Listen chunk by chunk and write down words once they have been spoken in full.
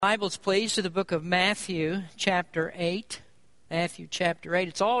Bibles, please, to the book of Matthew, chapter 8. Matthew, chapter 8.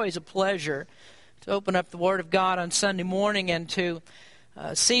 It's always a pleasure to open up the Word of God on Sunday morning and to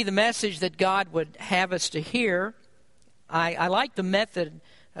see the message that God would have us to hear. I like the method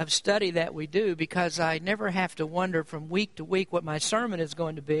of study that we do because I never have to wonder from week to week what my sermon is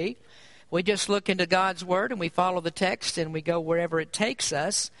going to be. We just look into God's Word and we follow the text and we go wherever it takes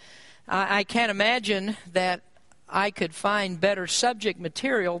us. I can't imagine that I could find better subject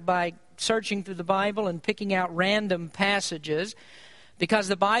material by searching through the Bible and picking out random passages because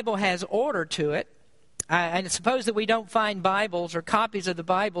the Bible has order to it. I suppose that we don't find Bibles or copies of the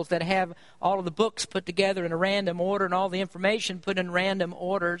Bibles that have all of the books put together in a random order and all the information put in random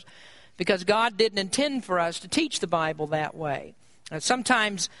orders because God didn't intend for us to teach the Bible that way.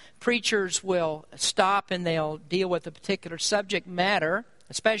 Sometimes preachers will stop and they'll deal with a particular subject matter,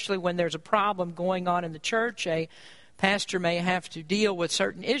 especially when there's a problem going on in the church. A pastor may have to deal with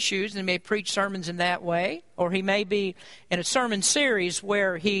certain issues and may preach sermons in that way, or he may be in a sermon series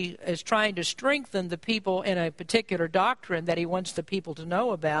where he is trying to strengthen the people in a particular doctrine that he wants the people to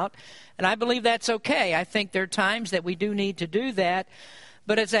know about. And I believe that's okay. I think there are times that we do need to do that.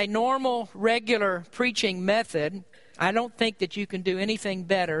 But as a normal, regular preaching method, I don't think that you can do anything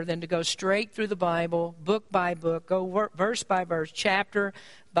better than to go straight through the Bible, book by book, go verse by verse, chapter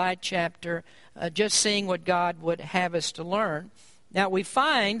by chapter, just seeing what God would have us to learn. Now, we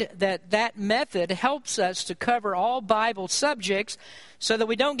find that that method helps us to cover all Bible subjects so that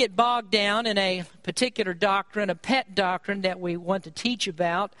we don't get bogged down in a particular doctrine, a pet doctrine that we want to teach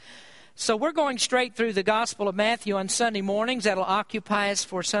about. So we're going straight through the Gospel of Matthew on Sunday mornings. That'll occupy us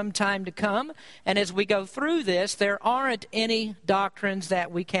for some time to come. And as we go through this, there aren't any doctrines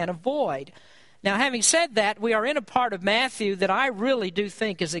that we can avoid. Now, having said that, we are in a part of Matthew that I really do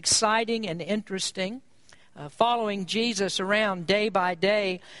think is exciting and interesting. Following Jesus around day by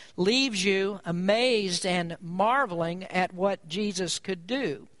day leaves you amazed and marveling at what Jesus could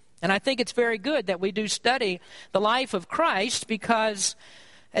do. And I think it's very good that we do study the life of Christ because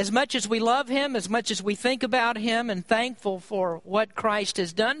as much as we love Him, as much as we think about Him and thankful for what Christ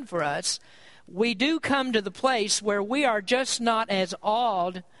has done for us, we do come to the place where we are just not as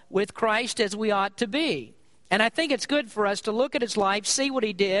awed with Christ as we ought to be. And I think it's good for us to look at His life, see what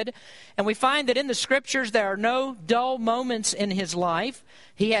He did, and we find that in the Scriptures there are no dull moments in His life.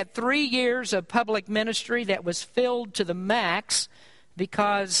 He had 3 years of public ministry that was filled to the max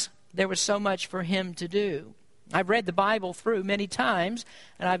because there was so much for Him to do. I've read the Bible through many times,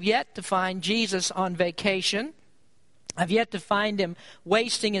 and I've yet to find Jesus on vacation. I've yet to find Him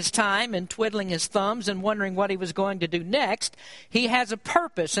wasting His time and twiddling His thumbs and wondering what He was going to do next. He has a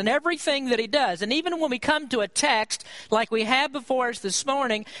purpose in everything that He does. And even when we come to a text like we have before us this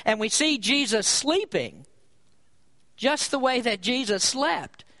morning, and we see Jesus sleeping, just the way that Jesus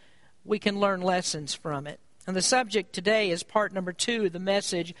slept, we can learn lessons from it. And the subject today is part number 2 of the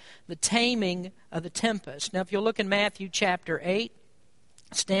message, the taming of the tempest. Now, if you'll look in Matthew chapter 8,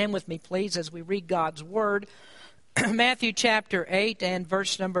 stand with me, please, as we read God's Word. Matthew chapter 8 and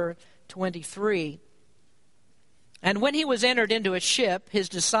verse number 23. And when He was entered into a ship, His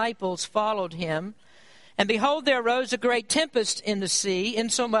disciples followed Him. And behold, there arose a great tempest in the sea,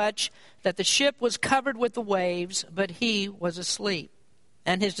 insomuch that the ship was covered with the waves, but He was asleep.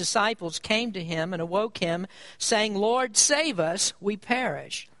 And His disciples came to Him and awoke Him, saying, Lord, save us, we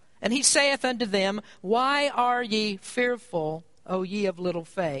perish. And He saith unto them, Why are ye fearful, O ye of little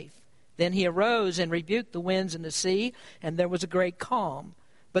faith? Then He arose and rebuked the winds and the sea, and there was a great calm.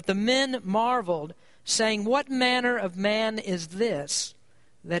 But the men marveled, saying, What manner of man is this,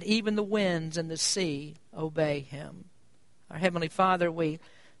 that even the winds and the sea obey Him? Our Heavenly Father, we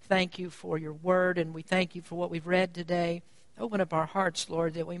thank You for Your Word, and we thank You for what we've read today. Open up our hearts,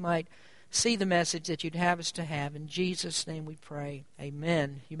 Lord, that we might see the message that You'd have us to have. In Jesus' name we pray.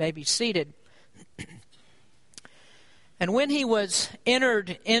 Amen. You may be seated. And when He was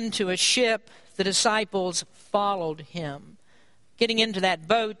entered into a ship, the disciples followed Him. Getting into that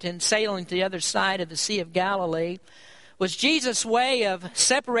boat and sailing to the other side of the Sea of Galilee was Jesus' way of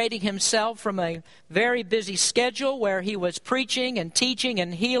separating Himself from a very busy schedule where He was preaching and teaching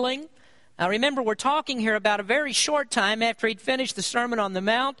and healing. Now remember, we're talking here about a very short time after He'd finished the Sermon on the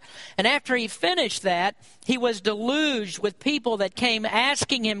Mount. And after He finished that, He was deluged with people that came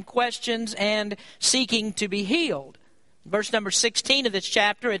asking Him questions and seeking to be healed. Verse number 16 of this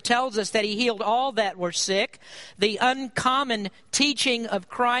chapter, it tells us that He healed all that were sick. The uncommon teaching of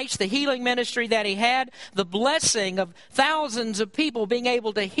Christ, the healing ministry that He had, the blessing of thousands of people being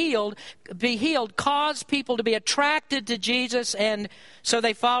able to be healed, caused people to be attracted to Jesus, and so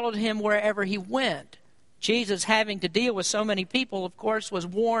they followed Him wherever He went. Jesus having to deal with so many people, of course, was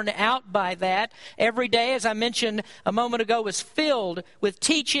worn out by that. Every day, as I mentioned a moment ago, was filled with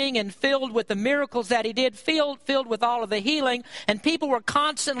teaching and filled with the miracles that he did, filled with all of the healing. And people were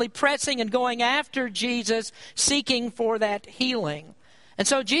constantly pressing and going after Jesus, seeking for that healing. And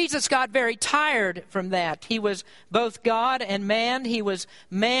so Jesus got very tired from that. He was both God and man. He was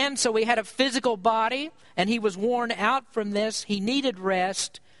man, so he had a physical body, and he was worn out from this. He needed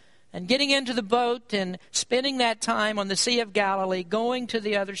rest. And getting into the boat and spending that time on the Sea of Galilee, going to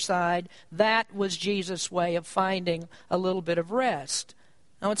the other side, that was Jesus' way of finding a little bit of rest.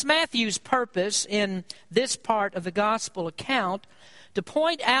 Now, it's Matthew's purpose in this part of the gospel account to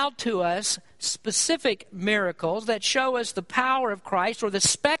point out to us specific miracles that show us the power of Christ, or the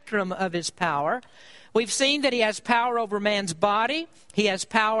spectrum of his power. We've seen that he has power over man's body. He has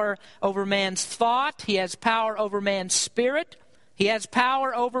power over man's thought. He has power over man's spirit. He has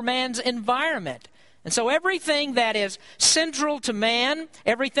power over man's environment. And so everything that is central to man,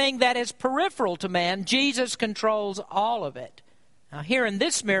 everything that is peripheral to man, Jesus controls all of it. Now, here in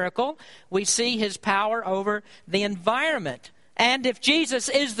this miracle, we see his power over the environment. And if Jesus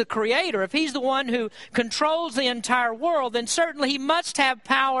is the creator, if he's the one who controls the entire world, then certainly he must have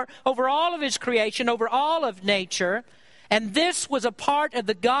power over all of his creation, over all of nature. And this was a part of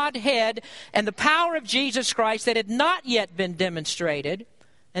the Godhead and the power of Jesus Christ that had not yet been demonstrated.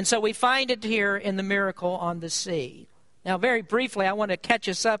 And so we find it here in the miracle on the sea. Now, very briefly, I want to catch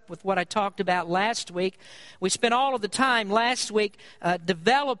us up with what I talked about last week. We spent all of the time last week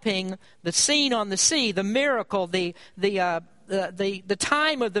developing the scene on the sea, the miracle, the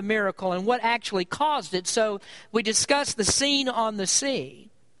time of the miracle and what actually caused it. So we discussed the scene on the sea.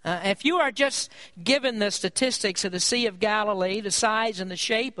 If you are just given the statistics of the Sea of Galilee, the size and the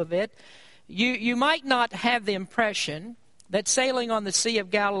shape of it, you might not have the impression that sailing on the Sea of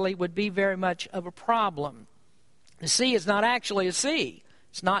Galilee would be very much of a problem. The sea is not actually a sea.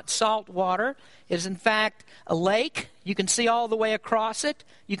 It's not salt water. It is, in fact, a lake. You can see all the way across it.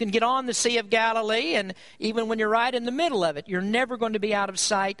 You can get on the Sea of Galilee, and even when you're right in the middle of it, you're never going to be out of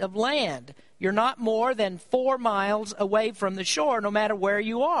sight of land. You're not more than 4 miles away from the shore, no matter where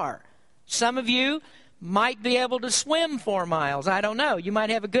you are. Some of you might be able to swim 4 miles. I don't know. You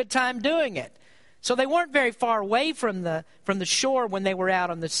might have a good time doing it. So they weren't very far away from the shore when they were out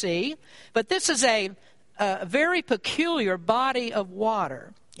on the sea. But this is a very peculiar body of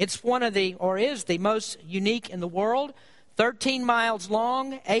water. It's is the most unique in the world. 13 miles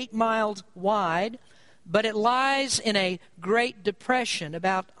long, 8 miles wide. But it lies in a great depression,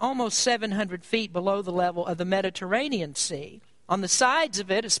 about almost 700 feet below the level of the Mediterranean Sea. On the sides of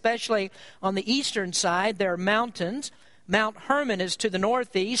it, especially on the eastern side, there are mountains. Mount Hermon is to the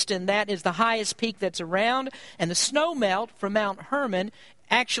northeast, and that is the highest peak that's around. And the snow melt from Mount Hermon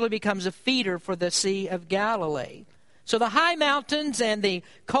actually becomes a feeder for the Sea of Galilee. So the high mountains and the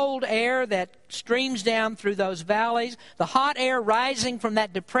cold air that streams down through those valleys, the hot air rising from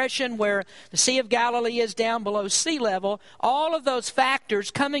that depression where the Sea of Galilee is down below sea level, all of those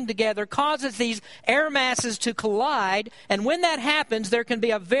factors coming together causes these air masses to collide. And when that happens, there can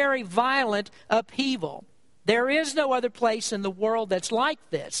be a very violent upheaval. There is no other place in the world that's like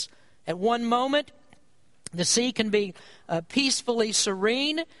this. At one moment, the sea can be peacefully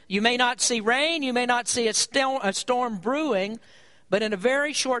serene. You may not see rain. You may not see a storm brewing. But in a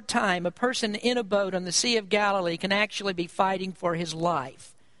very short time, a person in a boat on the Sea of Galilee can actually be fighting for his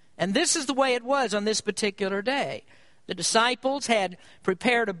life. And this is the way it was on this particular day. The disciples had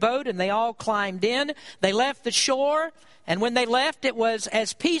prepared a boat, and they all climbed in. They left the shore, and when they left, it was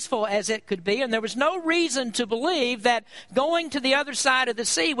as peaceful as it could be. And there was no reason to believe that going to the other side of the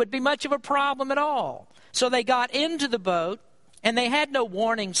sea would be much of a problem at all. So they got into the boat, and they had no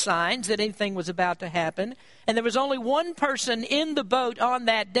warning signs that anything was about to happen. And there was only one person in the boat on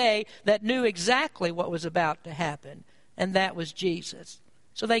that day that knew exactly what was about to happen, and that was Jesus.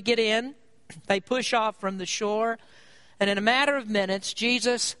 So they get in, they push off from the shore, and in a matter of minutes,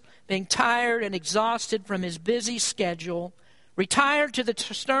 Jesus, being tired and exhausted from his busy schedule, retired to the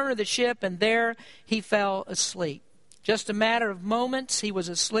stern of the ship, and there he fell asleep. Just a matter of moments, he was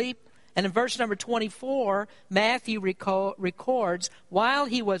asleep. And in verse number 24, Matthew records, while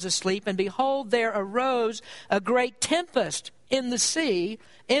he was asleep, and behold, there arose a great tempest in the sea,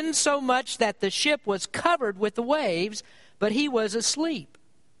 insomuch that the ship was covered with the waves, but he was asleep.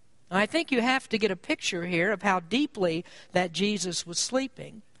 Now, I think you have to get a picture here of how deeply that Jesus was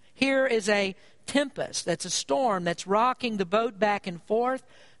sleeping. Here is a tempest, that's a storm that's rocking the boat back and forth.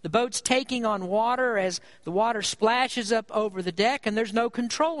 The boat's taking on water as the water splashes up over the deck, and there's no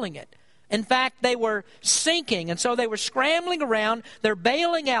controlling it. In fact, they were sinking, and so they were scrambling around. They're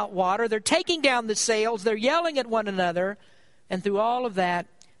bailing out water. They're taking down the sails. They're yelling at one another. And through all of that,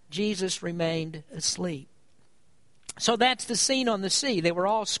 Jesus remained asleep. So that's the scene on the sea. They were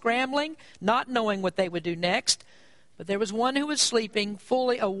all scrambling, not knowing what they would do next. But there was one who was sleeping,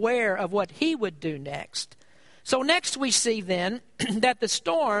 fully aware of what he would do next. So next we see then that the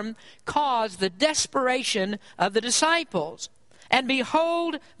storm caused the desperation of the disciples. And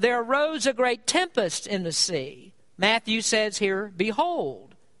behold, there arose a great tempest in the sea. Matthew says here,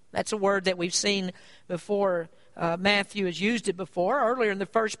 behold. That's a word that we've seen before. Matthew has used it before, earlier in the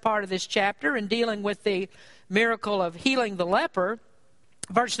first part of this chapter, in dealing with the miracle of healing the leper.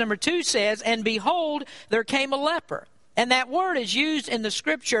 Verse number 2 says, and behold, there came a leper. And that word is used in the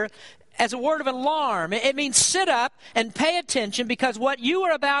Scripture as a word of alarm. It means sit up and pay attention, because what you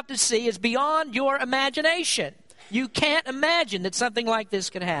are about to see is beyond your imagination. You can't imagine that something like this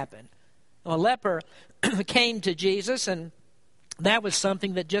could happen. Well, a leper came to Jesus, and that was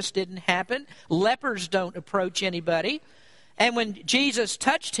something that just didn't happen. Lepers don't approach anybody. And when Jesus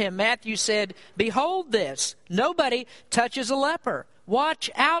touched him, Matthew said, behold this. Nobody touches a leper. Watch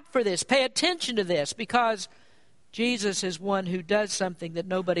out for this. Pay attention to this, because Jesus is one who does something that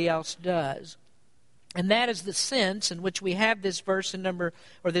nobody else does. And that is the sense in which we have this verse in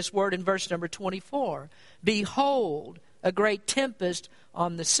this word in verse number 24. Behold, a great tempest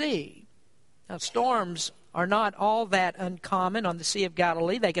on the sea. Now, storms are not all that uncommon on the Sea of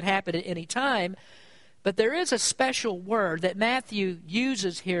Galilee. They could happen at any time. But there is a special word that Matthew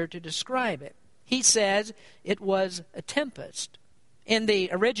uses here to describe it. He says it was a tempest. In the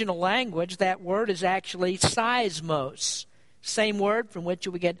original language, that word is actually seismos. Same word from which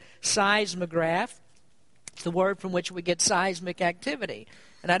we get seismograph. It's the word from which we get seismic activity.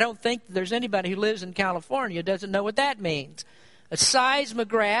 And I don't think there's anybody who lives in California who doesn't know what that means. A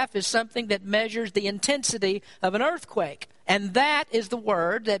seismograph is something that measures the intensity of an earthquake. And that is the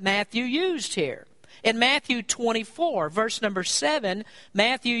word that Matthew used here. In Matthew 24, verse number 7,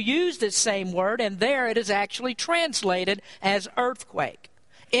 Matthew used this same word, and there it is actually translated as earthquake.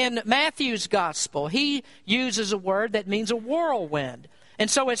 In Matthew's gospel, he uses a word that means a whirlwind.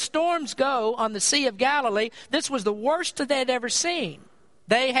 And so as storms go on the Sea of Galilee, this was the worst that they'd ever seen.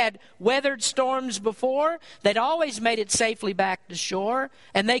 They had weathered storms before. They'd always made it safely back to shore,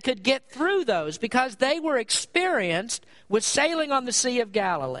 and they could get through those because they were experienced with sailing on the Sea of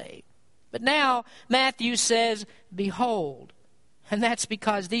Galilee. But now Matthew says, behold. And that's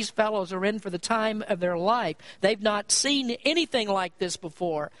because these fellows are in for the time of their life. They've not seen anything like this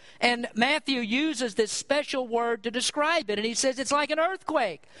before. And Matthew uses this special word to describe it. And he says it's like an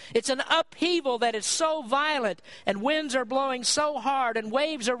earthquake. It's an upheaval that is so violent, and winds are blowing so hard, and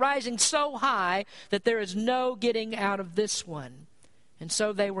waves are rising so high that there is no getting out of this one. And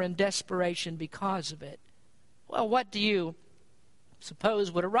so they were in desperation because of it. Well, what do you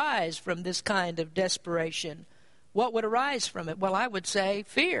suppose would arise from this kind of desperation? What would arise from it? Well, I would say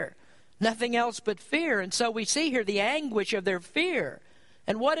fear. Nothing else but fear. And so we see here the anguish of their fear.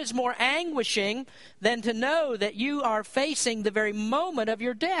 And what is more anguishing than to know that you are facing the very moment of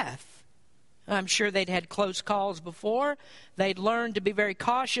your death? I'm sure they'd had close calls before. They'd learned to be very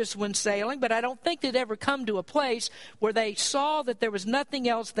cautious when sailing, but I don't think they'd ever come to a place where they saw that there was nothing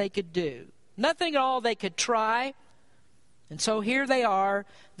else they could do. Nothing at all they could try. And so here they are,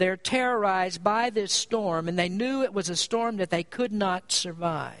 they're terrorized by this storm, and they knew it was a storm that they could not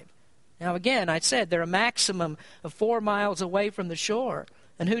survive. Now again, I said they're a maximum of 4 miles away from the shore.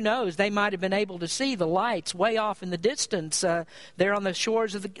 And who knows, they might have been able to see the lights way off in the distance there on the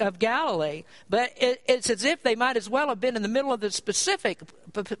shores of Galilee. But it's as if they might as well have been in the middle of the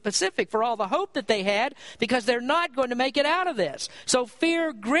Pacific for all the hope that they had, because they're not going to make it out of this. So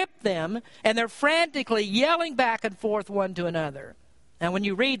fear gripped them, and they're frantically yelling back and forth one to another. Now, when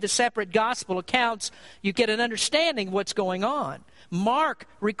you read the separate gospel accounts, you get an understanding of what's going on. Mark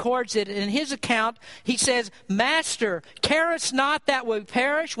records it in his account. He says, Master, carest not that we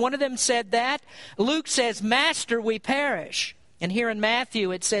perish? One of them said that. Luke says, Master, we perish. And here in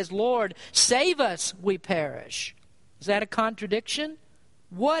Matthew it says, Lord, save us, we perish. Is that a contradiction?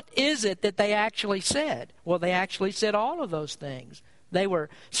 What is it that they actually said? Well, they actually said all of those things. They were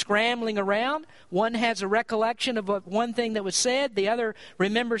scrambling around. One has a recollection of one thing that was said. The other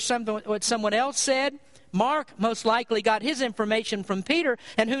remembers what someone else said. Mark most likely got his information from Peter,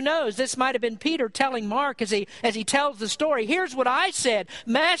 and who knows, this might have been Peter telling Mark as he tells the story, here's what I said,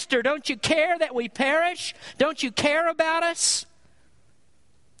 Master, don't you care that we perish? Don't you care about us?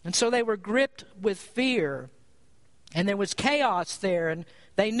 And so they were gripped with fear, and there was chaos there, and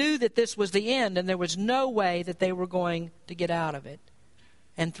they knew that this was the end, and there was no way that they were going to get out of it.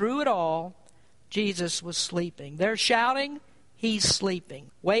 And through it all, Jesus was sleeping. They're shouting, he's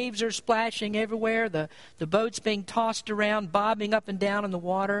sleeping. Waves are splashing everywhere. The boat's being tossed around, bobbing up and down in the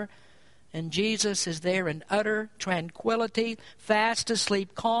water. And Jesus is there in utter tranquility, fast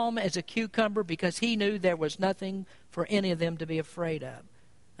asleep, calm as a cucumber, because he knew there was nothing for any of them to be afraid of.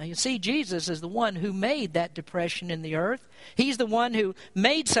 Now you see, Jesus is the one who made that depression in the earth. He's the one who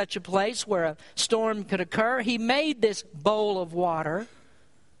made such a place where a storm could occur. He made this bowl of water,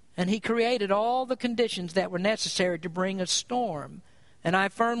 and he created all the conditions that were necessary to bring a storm. And I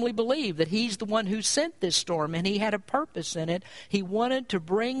firmly believe that he's the one who sent this storm, and he had a purpose in it. He wanted to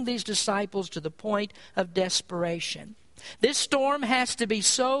bring these disciples to the point of desperation. This storm has to be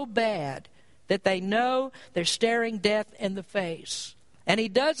so bad that they know they're staring death in the face. And he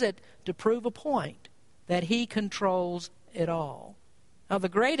does it to prove a point, that he controls it all. Now, the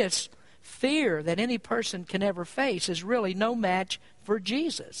greatest fear that any person can ever face is really no match for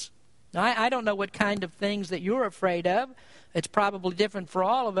Jesus. Now, I don't know what kind of things that you're afraid of. It's probably different for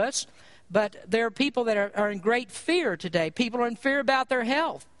all of us. But there are people that are in great fear today. People are in fear about their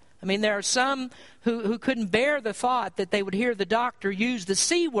health. I mean, there are some who couldn't bear the thought that they would hear the doctor use the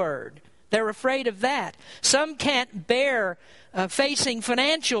C word. They're afraid of that. Some can't bear facing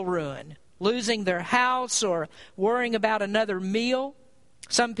financial ruin, losing their house or worrying about another meal.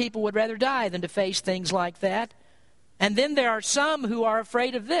 Some people would rather die than to face things like that. And then there are some who are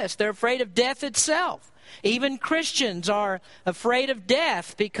afraid of this. They're afraid of death itself. Even Christians are afraid of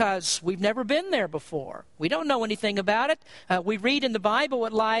death because we've never been there before. We don't know anything about it. We read in the Bible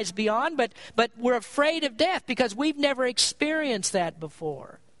what lies beyond, but we're afraid of death because we've never experienced that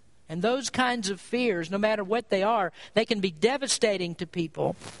before. And those kinds of fears, no matter what they are, they can be devastating to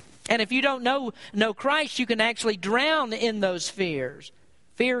people. And if you don't know Christ, you can actually drown in those fears.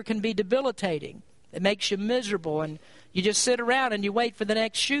 Fear can be debilitating. It makes you miserable, and you just sit around and you wait for the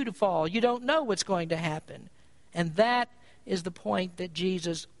next shoe to fall. You don't know what's going to happen. And that is the point that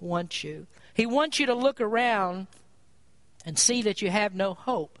Jesus wants you. He wants you to look around and see that you have no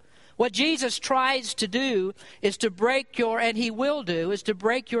hope. What Jesus tries to do is to break and he will do, is to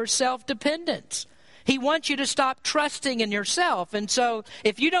break your self-dependence. He wants you to stop trusting in yourself. And so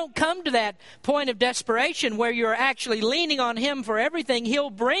if you don't come to that point of desperation where you're actually leaning on him for everything, he'll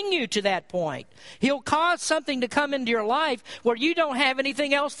bring you to that point. He'll cause something to come into your life where you don't have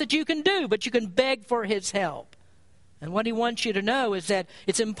anything else that you can do, but you can beg for his help. And what he wants you to know is that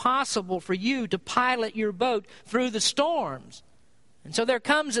it's impossible for you to pilot your boat through the storms. And so there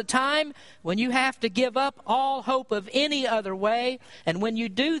comes a time when you have to give up all hope of any other way. And when you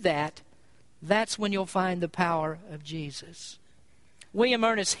do that, that's when you'll find the power of Jesus. William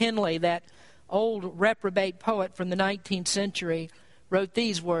Ernest Henley, that old reprobate poet from the 19th century, wrote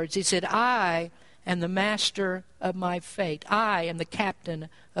these words. He said, "I am the master of my fate. I am the captain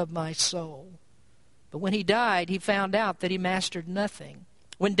of my soul." But when he died, he found out that he mastered nothing.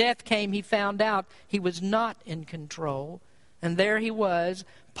 When death came, he found out he was not in control. And there he was,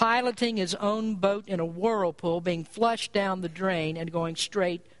 piloting his own boat in a whirlpool, being flushed down the drain and going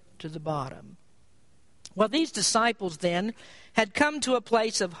straight to the bottom. Well, these disciples then had come to a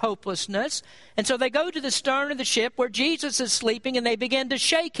place of hopelessness. And so they go to the stern of the ship where Jesus is sleeping, and they begin to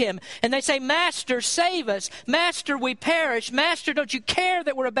shake him. And they say, "Master, save us. Master, we perish. Master, don't you care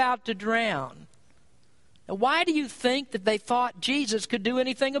that we're about to drown?" Now, why do you think that they thought Jesus could do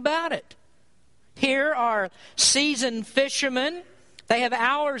anything about it? Here are seasoned fishermen. They have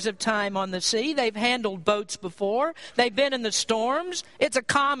hours of time on the sea. They've handled boats before. They've been in the storms. It's a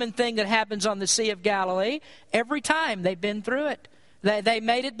common thing that happens on the Sea of Galilee. Every time they've been through it. They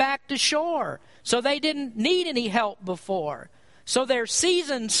made it back to shore. So they didn't need any help before. So they're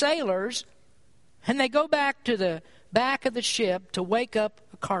seasoned sailors, and they go back to the back of the ship to wake up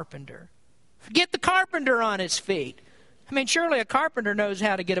a carpenter. Get the carpenter on his feet. I mean, surely a carpenter knows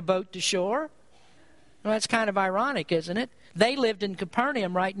how to get a boat to shore. Well, that's kind of ironic, isn't it? They lived in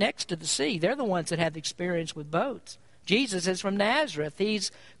Capernaum right next to the sea. They're the ones that had the experience with boats. Jesus is from Nazareth.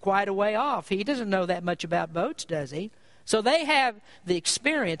 He's quite a way off. He doesn't know that much about boats, does he? So they have the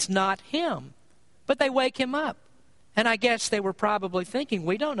experience, not him. But they wake him up. And I guess they were probably thinking,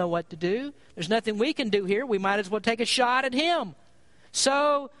 we don't know what to do. There's nothing we can do here. We might as well take a shot at him.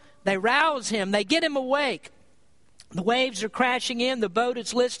 So they rouse him. They get him awake. The waves are crashing in. The boat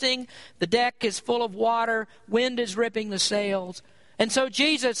is listing. The deck is full of water. Wind is ripping the sails. And so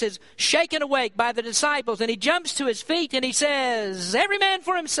Jesus is shaken awake by the disciples, and he jumps to his feet and he says, "Every man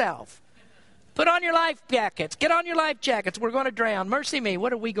for himself. Put on your life jackets. Get on your life jackets. We're going to drown. Mercy me.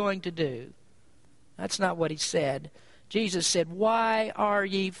 What are we going to do?" That's not what he said. Jesus said, "Why are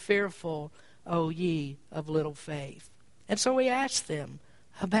ye fearful, O ye of little faith?" And so he asked them,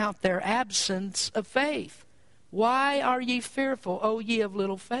 about their absence of faith. Why are ye fearful, O ye of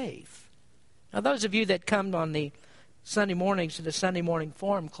little faith? Now, those of you that come on the Sunday mornings to the Sunday morning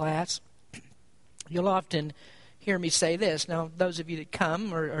forum class, you'll often hear me say this. Now, those of you that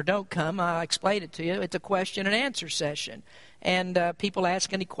come or don't come, I'll explain it to you. It's a question and answer session. And people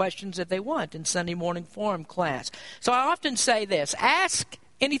ask any questions that they want in Sunday morning forum class. So I often say this: ask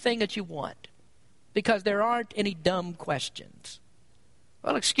anything that you want, because there aren't any dumb questions.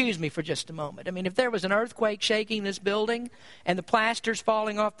 Well, excuse me for just a moment. I mean, if there was an earthquake shaking this building and the plaster's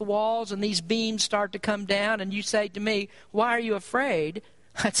falling off the walls and these beams start to come down and you say to me, "Why are you afraid?"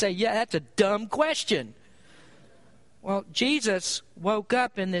 I'd say, yeah, that's a dumb question. Well, Jesus woke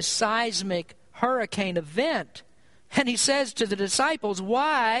up in this seismic hurricane event, and he says to the disciples,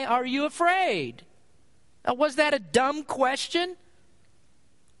 "Why are you afraid?" Now, was that a dumb question?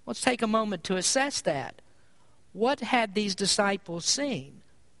 Let's take a moment to assess that. What had these disciples seen?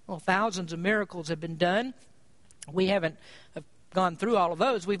 Well, thousands of miracles have been done. We haven't gone through all of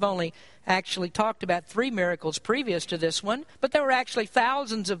those. We've only actually talked about 3 miracles previous to this one, but there were actually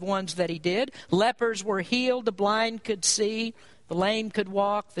thousands of ones that he did. Lepers were healed, the blind could see, the lame could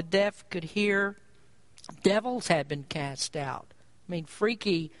walk, the deaf could hear. Devils had been cast out. I mean,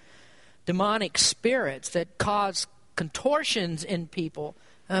 freaky demonic spirits that cause contortions in people.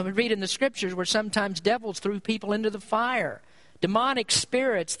 We read in the scriptures where sometimes devils threw people into the fire. Demonic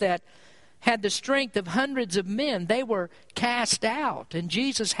spirits that had the strength of hundreds of men, they were cast out. And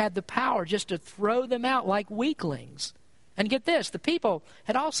Jesus had the power just to throw them out like weaklings. And get this, the people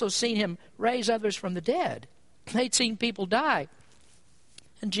had also seen him raise others from the dead. They'd seen people die.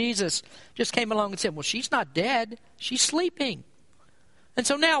 And Jesus just came along and said, well, she's not dead, she's sleeping. And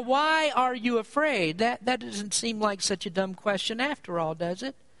so now, why are you afraid? That doesn't seem like such a dumb question after all, does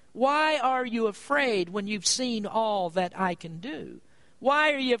it? Why are you afraid when you've seen all that I can do?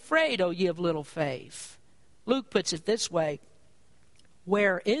 Why are you afraid, O ye of little faith? Luke puts it this way: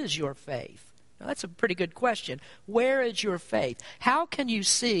 where is your faith? Now, that's a pretty good question. Where is your faith? How can you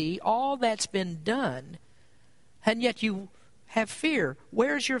see all that's been done, and yet you have fear?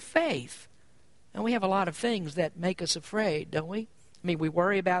 Where's your faith? And we have a lot of things that make us afraid, don't we? I mean, we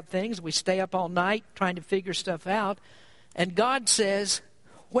worry about things. We stay up all night trying to figure stuff out. And God says,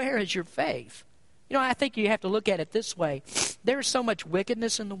 where is your faith? You know, I think you have to look at it this way. There's so much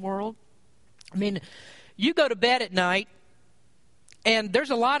wickedness in the world. I mean, you go to bed at night, and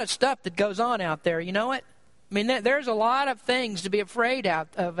there's a lot of stuff that goes on out there. You know it? I mean, there's a lot of things to be afraid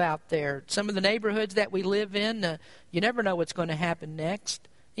of out there. Some of the neighborhoods that we live in, you never know what's going to happen next.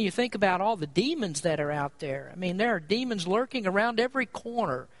 And you think about all the demons that are out there. I mean, there are demons lurking around every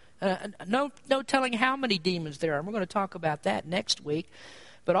corner. No telling how many demons there are. And we're going to talk about that next week.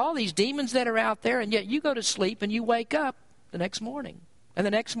 But all these demons that are out there, and yet you go to sleep and you wake up the next morning. And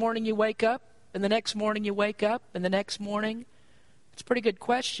the next morning you wake up, and the next morning you wake up, and the next morning. It's a pretty good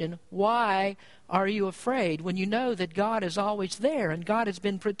question. Why are you afraid when you know that God is always there and God has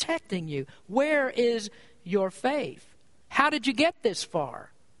been protecting you? Where is your faith? How did you get this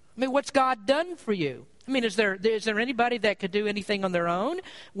far? I mean, what's God done for you? I mean, is there anybody that could do anything on their own?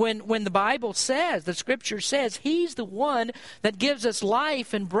 When the Bible says, the Scripture says, He's the one that gives us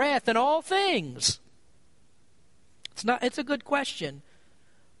life and breath and all things. It's a good question.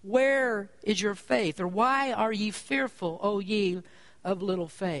 Where is your faith? Or why are ye fearful, O ye of little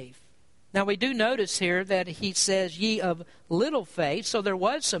faith? Now, we do notice here that he says, ye of little faith. So there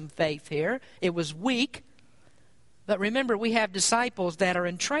was some faith here. It was weak. But remember, we have disciples that are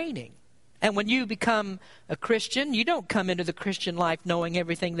in training. And when you become a Christian, you don't come into the Christian life knowing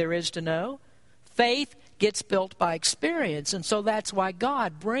everything there is to know. Faith gets built by experience. And so that's why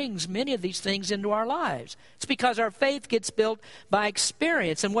God brings many of these things into our lives. It's because our faith gets built by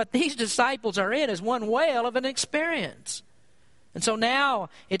experience. And what these disciples are in is one whale of an experience. And so now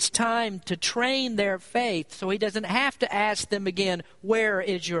it's time to train their faith so he doesn't have to ask them again, where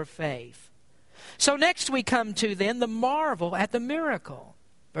is your faith? So next we come to then the marvel at the miracle.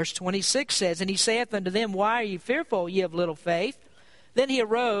 Verse 26 says, and he saith unto them, why are ye fearful, ye of little faith? Then he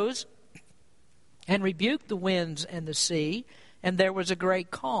arose and rebuked the winds and the sea, and there was a great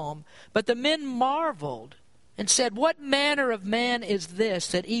calm. But the men marveled and said, what manner of man is this,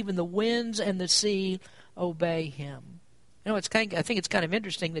 that even the winds and the sea obey him? You know, I think it's kind of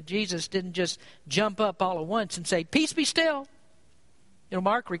interesting that Jesus didn't just jump up all at once and say, peace be still. You know,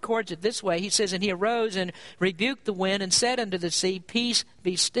 Mark records it this way. He says, and he arose and rebuked the wind and said unto the sea, peace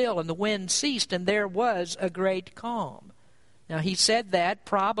be still. And the wind ceased, and there was a great calm. Now, he said that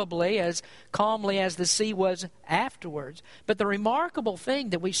probably as calmly as the sea was afterwards. But the remarkable thing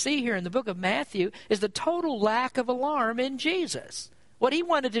that we see here in the book of Matthew is the total lack of alarm in Jesus. What he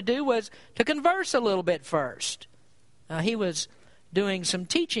wanted to do was to converse a little bit first. He was doing some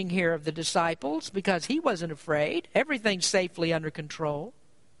teaching here of the disciples because he wasn't afraid. Everything's safely under control.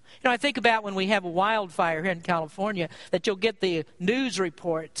 You know, I think about when we have a wildfire here in California, that you'll get the news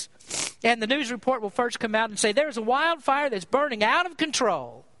reports. And the news report will first come out and say, there's a wildfire that's burning out of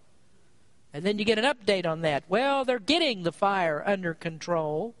control. And then you get an update on that. Well, they're getting the fire under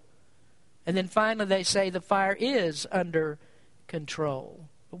control. And then finally they say the fire is under control.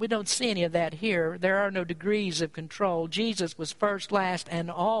 But we don't see any of that here. There are no degrees of control. Jesus was first, last, and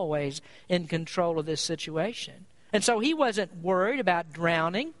always in control of this situation. And so he wasn't worried about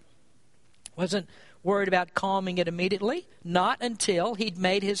drowning. Wasn't worried about calming it immediately. Not until he'd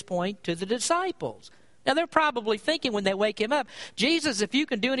made his point to the disciples. Now they're probably thinking when they wake him up, Jesus, if you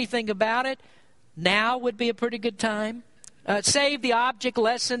can do anything about it, now would be a pretty good time. Save the object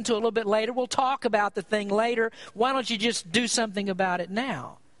lesson to a little bit later. We'll talk about the thing later. Why don't you just do something about it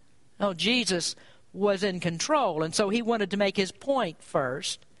now? No, Jesus was in control, and so he wanted to make his point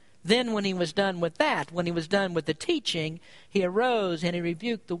first. Then when he was done with that, when he was done with the teaching, he arose and he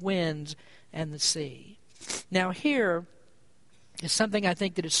rebuked the winds and the sea. Now here is something I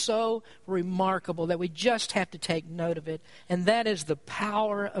think that is so remarkable that we just have to take note of it, and that is the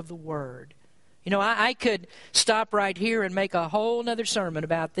power of the Word. You know, I could stop right here and make a whole other sermon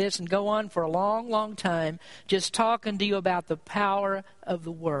about this and go on for a long, long time just talking to you about the power of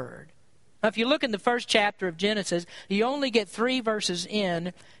the Word. Now, if you look in the first chapter of Genesis, you only get 3 verses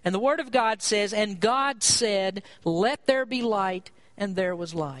in, and the Word of God says, and God said, let there be light, and there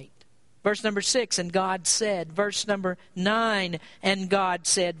was light. Verse number 6, and God said. Verse number 9, and God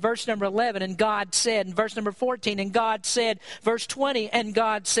said. Verse number 11, and God said. And verse number 14, and God said. Verse 20, and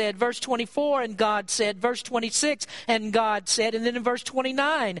God said. Verse 24, and God said. Verse 26, and God said. And then in verse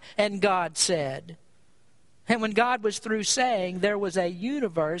 29, and God said. And when God was through saying, there was a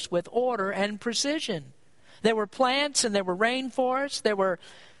universe with order and precision. There were plants and there were rainforests. There were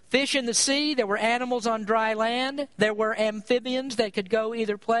fish in the sea. There were animals on dry land. There were amphibians that could go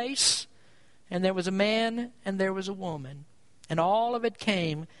either place. And there was a man and there was a woman. And all of it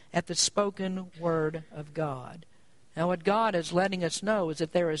came at the spoken word of God. Now what God is letting us know is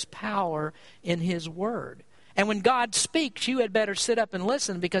that there is power in His Word. And when God speaks, you had better sit up and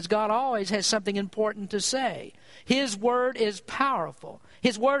listen, because God always has something important to say. His Word is powerful.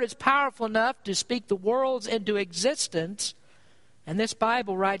 His Word is powerful enough to speak the worlds into existence. And this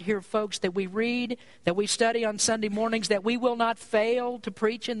Bible right here, folks, that we read, that we study on Sunday mornings, that we will not fail to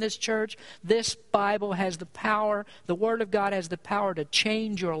preach in this church, this Bible has the power, the Word of God has the power to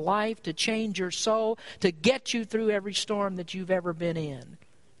change your life, to change your soul, to get you through every storm that you've ever been in.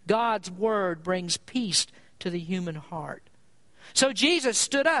 God's Word brings peace to the human heart. So Jesus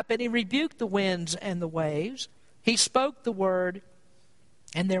stood up and He rebuked the winds and the waves. He spoke the Word,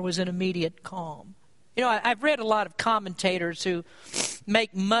 and there was an immediate calm. You know, I've read a lot of commentators who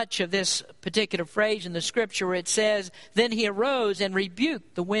make much of this particular phrase in the Scripture where it says, then He arose and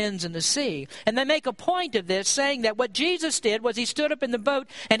rebuked the winds and the sea. And they make a point of this, saying that what Jesus did was He stood up in the boat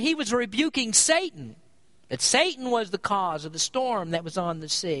and He was rebuking Satan. That Satan was the cause of the storm that was on the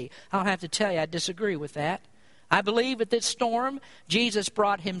sea. I'll have to tell you, I disagree with that. I believe that this storm, Jesus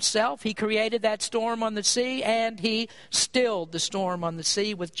brought Himself. He created that storm on the sea, and He stilled the storm on the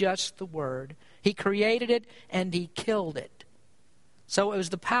sea with just the Word. He created it, and He killed it. So it was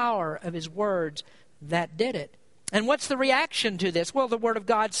the power of His words that did it. And what's the reaction to this? Well, the Word of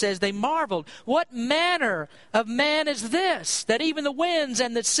God says they marveled. What manner of man is this, that even the winds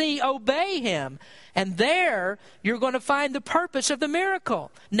and the sea obey Him? And there you're going to find the purpose of the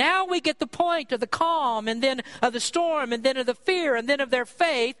miracle. Now we get the point of the calm, and then of the storm, and then of the fear, and then of their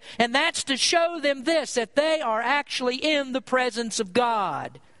faith. And that's to show them this, that they are actually in the presence of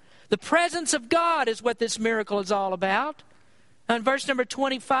God. The presence of God is what this miracle is all about. In verse number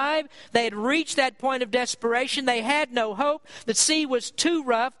 25, they had reached that point of desperation. They had no hope. The sea was too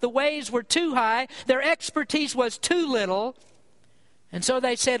rough. The waves were too high. Their expertise was too little. And so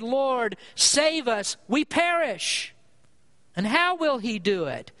they said, Lord, save us. We perish. And how will He do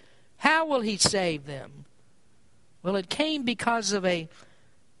it? How will He save them? Well, it came because of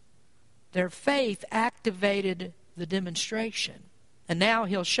their faith activated the demonstration. And now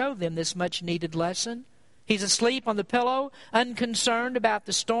He'll show them this much needed lesson. He's asleep on the pillow, unconcerned about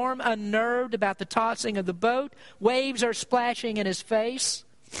the storm, unnerved about the tossing of the boat. Waves are splashing in His face.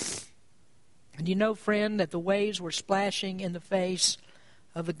 And you know, friend, that the waves were splashing in the face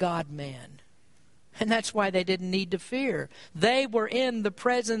of the God-man. And that's why they didn't need to fear. They were in the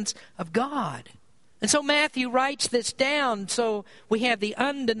presence of God. And so Matthew writes this down so we have the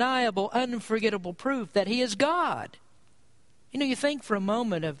undeniable, unforgettable proof that He is God. You know, you think for a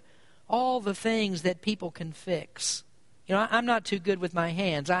moment of all the things that people can fix. You know, I'm not too good with my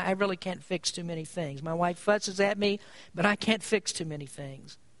hands. I really can't fix too many things. My wife fusses at me, but I can't fix too many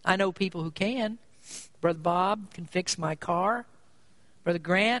things. I know people who can. Brother Bob can fix my car. Brother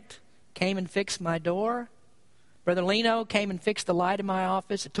Grant came and fixed my door. Brother Leno came and fixed the light in my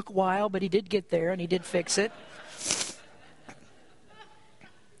office. It took a while, but he did get there and he did fix it.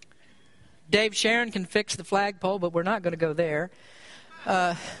 Dave Sharon can fix the flagpole, but we're not going to go there.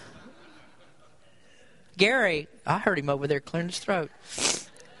 Gary, I heard him over there clearing his throat.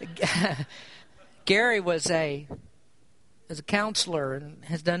 Gary was a counselor and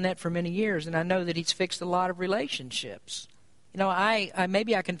has done that for many years, and I know that he's fixed a lot of relationships. You know, I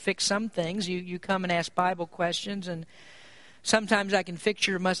maybe I can fix some things. You come and ask Bible questions, and sometimes I can fix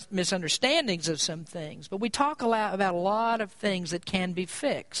your misunderstandings of some things. But we talk about a lot of things that can be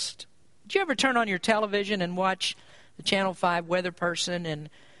fixed. Did you ever turn on your television and watch the Channel 5 weather person, and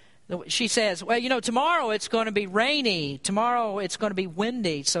she says, well, you know, tomorrow it's going to be rainy. Tomorrow it's going to be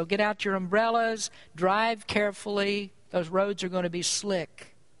windy. So get out your umbrellas, drive carefully. Those roads are going to be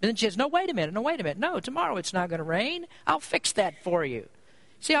slick. And then she says, no, wait a minute. No, tomorrow it's not going to rain. I'll fix that for you.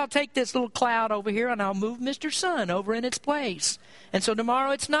 See, I'll take this little cloud over here and I'll move Mr. Sun over in its place. And so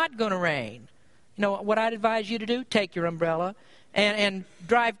tomorrow it's not going to rain. You know what I'd advise you to do? Take your umbrella and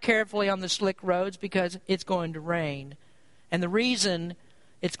drive carefully on the slick roads because it's going to rain. And the reason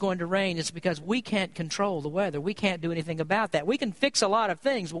it's going to rain is because we can't control the weather. We can't do anything about that. We can fix a lot of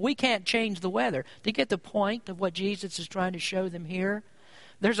things, but we can't change the weather. Do you get the point of what Jesus is trying to show them here?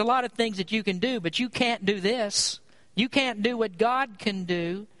 There's a lot of things that you can do, but you can't do this. You can't do what God can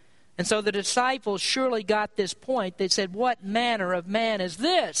do. And so the disciples surely got this point. They said, what manner of man is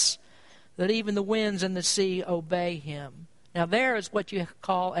this, that even the winds and the sea obey him? Now there is what you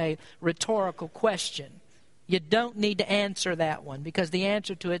call a rhetorical question. You don't need to answer that one because the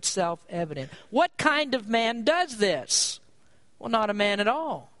answer to it's self-evident. What kind of man does this? Well, not a man at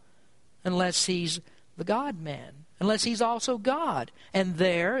all, unless he's the God-man, unless he's also God. And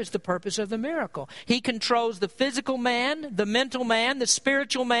there is the purpose of the miracle. He controls the physical man, the mental man, the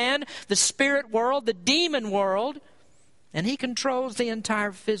spiritual man, the spirit world, the demon world, and he controls the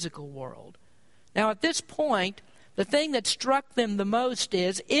entire physical world. Now, at this point, the thing that struck them the most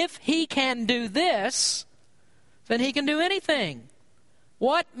is, if he can do this, then he can do anything.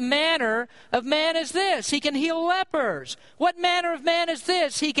 What manner of man is this? He can heal lepers. What manner of man is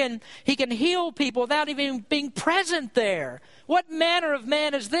this? He can heal people without even being present there. What manner of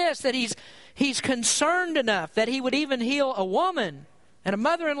man is this that he's concerned enough that he would even heal a woman and a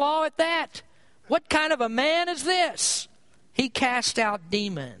mother-in-law at that? What kind of a man is this? He cast out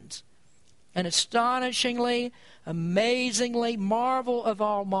demons. And astonishingly, amazingly, marvel of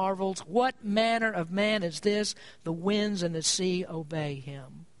all marvels, what manner of man is this? The winds and the sea obey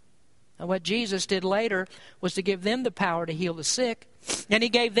him. And what Jesus did later was to give them the power to heal the sick. And he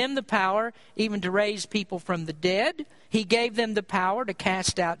gave them the power even to raise people from the dead. He gave them the power to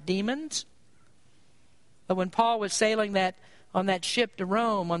cast out demons. But when Paul was sailing on that ship to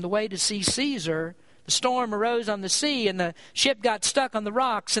Rome on the way to see Caesar, the storm arose on the sea, and the ship got stuck on the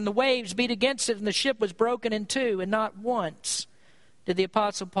rocks, and the waves beat against it, and the ship was broken in two. And not once did the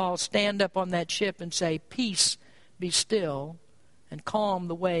Apostle Paul stand up on that ship and say, peace, be still, and calm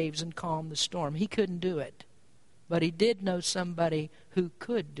the waves and calm the storm. He couldn't do it. But he did know somebody who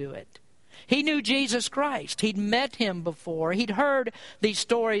could do it. He knew Jesus Christ. He'd met him before. He'd heard these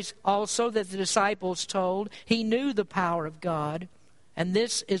stories also that the disciples told. He knew the power of God. And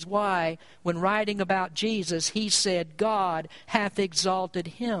this is why, when writing about Jesus, he said, God hath exalted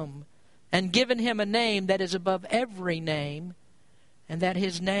him and given him a name that is above every name, and that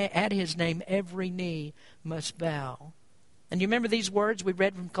at his name every knee must bow. And you remember these words we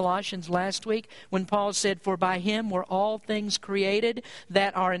read from Colossians last week when Paul said, for by him were all things created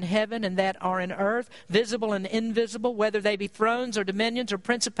that are in heaven and that are in earth, visible and invisible, whether they be thrones or dominions or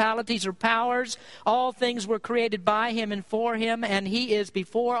principalities or powers. All things were created by him and for him, and he is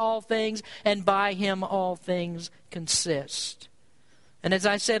before all things, and by him all things consist. And as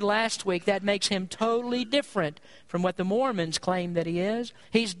I said last week, that makes him totally different from what the Mormons claim that he is.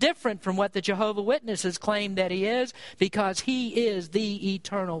 He's different from what the Jehovah's Witnesses claim that he is, because he is the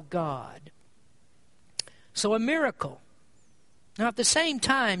eternal God. So a miracle. Now at the same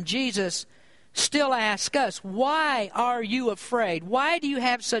time, Jesus still asks us, why are you afraid? Why do you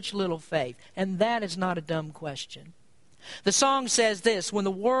have such little faith? And that is not a dumb question. The song says this, when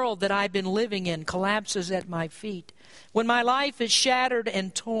the world that I've been living in collapses at my feet, when my life is shattered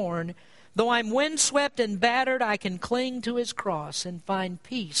and torn, though I'm windswept and battered, I can cling to his cross and find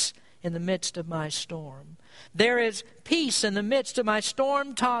peace in the midst of my storm. There is peace in the midst of my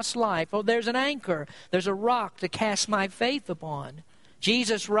storm-tossed life. Oh, there's an anchor. There's a rock to cast my faith upon.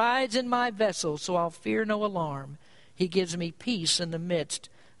 Jesus rides in my vessel, so I'll fear no alarm. He gives me peace in the midst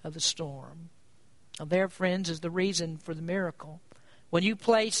of the storm. Now, there, friends, is the reason for the miracle. When you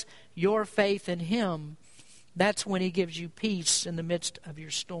place your faith in Him, that's when He gives you peace in the midst of your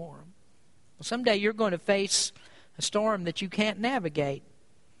storm. Well, someday you're going to face a storm that you can't navigate.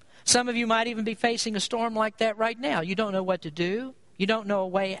 Some of you might even be facing a storm like that right now. You don't know what to do. You don't know a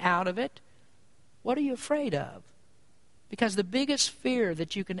way out of it. What are you afraid of? Because the biggest fear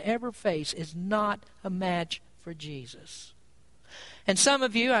that you can ever face is not a match for Jesus. And some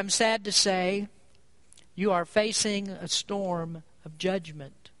of you, I'm sad to say, you are facing a storm of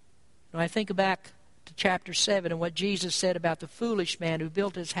judgment. When I think back to chapter 7 and what Jesus said about the foolish man who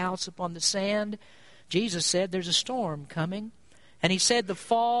built his house upon the sand, Jesus said there's a storm coming. And He said the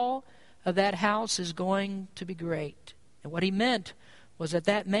fall of that house is going to be great. And what He meant was that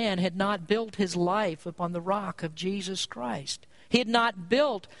that man had not built his life upon the rock of Jesus Christ. He had not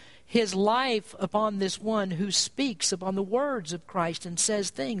built his life upon this one who speaks upon the words of Christ and says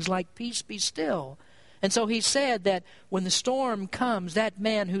things like, "Peace, be still." And so He said that when the storm comes, that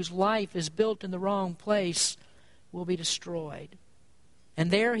man whose life is built in the wrong place will be destroyed. And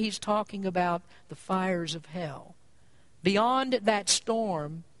there He's talking about the fires of hell. Beyond that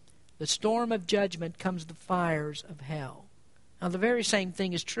storm, the storm of judgment, comes the fires of hell. Now, the very same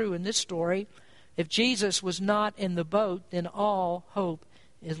thing is true in this story. If Jesus was not in the boat, then all hope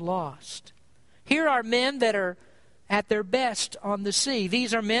is lost. Here are men that are at their best on the sea.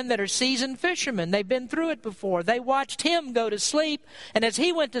 These are men that are seasoned fishermen. They've been through it before. They watched Him go to sleep, and as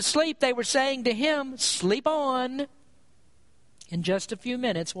He went to sleep, they were saying to Him, "Sleep on. In just a few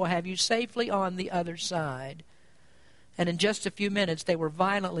minutes, we'll have you safely on the other side." And in just a few minutes, they were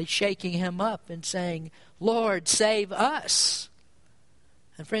violently shaking Him up and saying, "Lord, save us."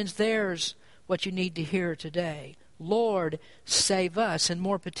 And friends, there's what you need to hear today. Lord, save us, and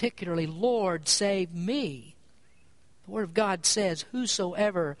more particularly, Lord, save me. The Word of God says,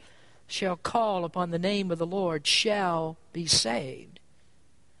 "Whosoever shall call upon the name of the Lord shall be saved."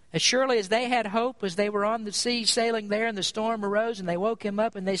 As surely as they had hope as they were on the sea sailing there, and the storm arose, and they woke Him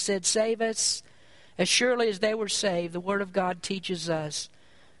up and they said, "Save us," as surely as they were saved, the Word of God teaches us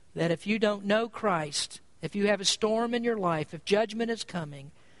that if you don't know Christ, if you have a storm in your life, if judgment is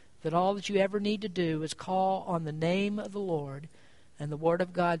coming, that all that you ever need to do is call on the name of the Lord, and the Word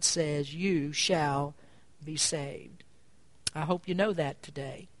of God says, "You shall be saved." I hope you know that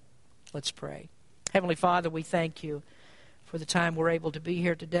today. Let's pray. Heavenly Father, we thank You for the time we're able to be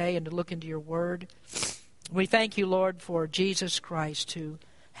here today and to look into Your Word. We thank You, Lord, for Jesus Christ, who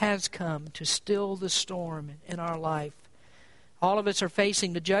has come to still the storm in our life. All of us are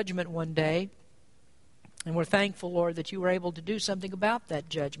facing the judgment one day, and we're thankful, Lord, that You were able to do something about that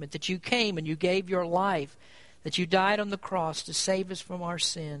judgment, that You came and You gave Your life, that You died on the cross to save us from our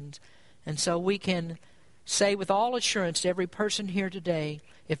sins. And so we can say with all assurance to every person here today,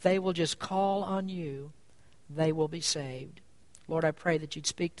 if they will just call on You, they will be saved. Lord, I pray that You'd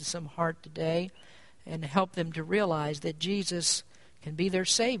speak to some heart today and help them to realize that Jesus can be their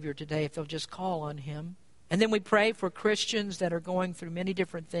Savior today if they'll just call on Him. And then we pray for Christians that are going through many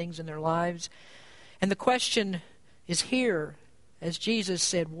different things in their lives. And the question is here, as Jesus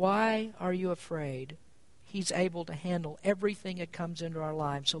said, "Why are you afraid?" He's able to handle everything that comes into our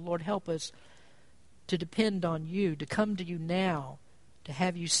lives. So Lord, help us to depend on You, to come to You now, to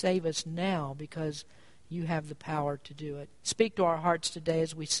have You save us now, because You have the power to do it. Speak to our hearts today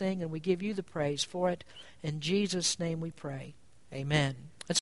as we sing, and we give You the praise for it. In Jesus' name we pray. Amen.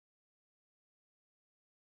 Let's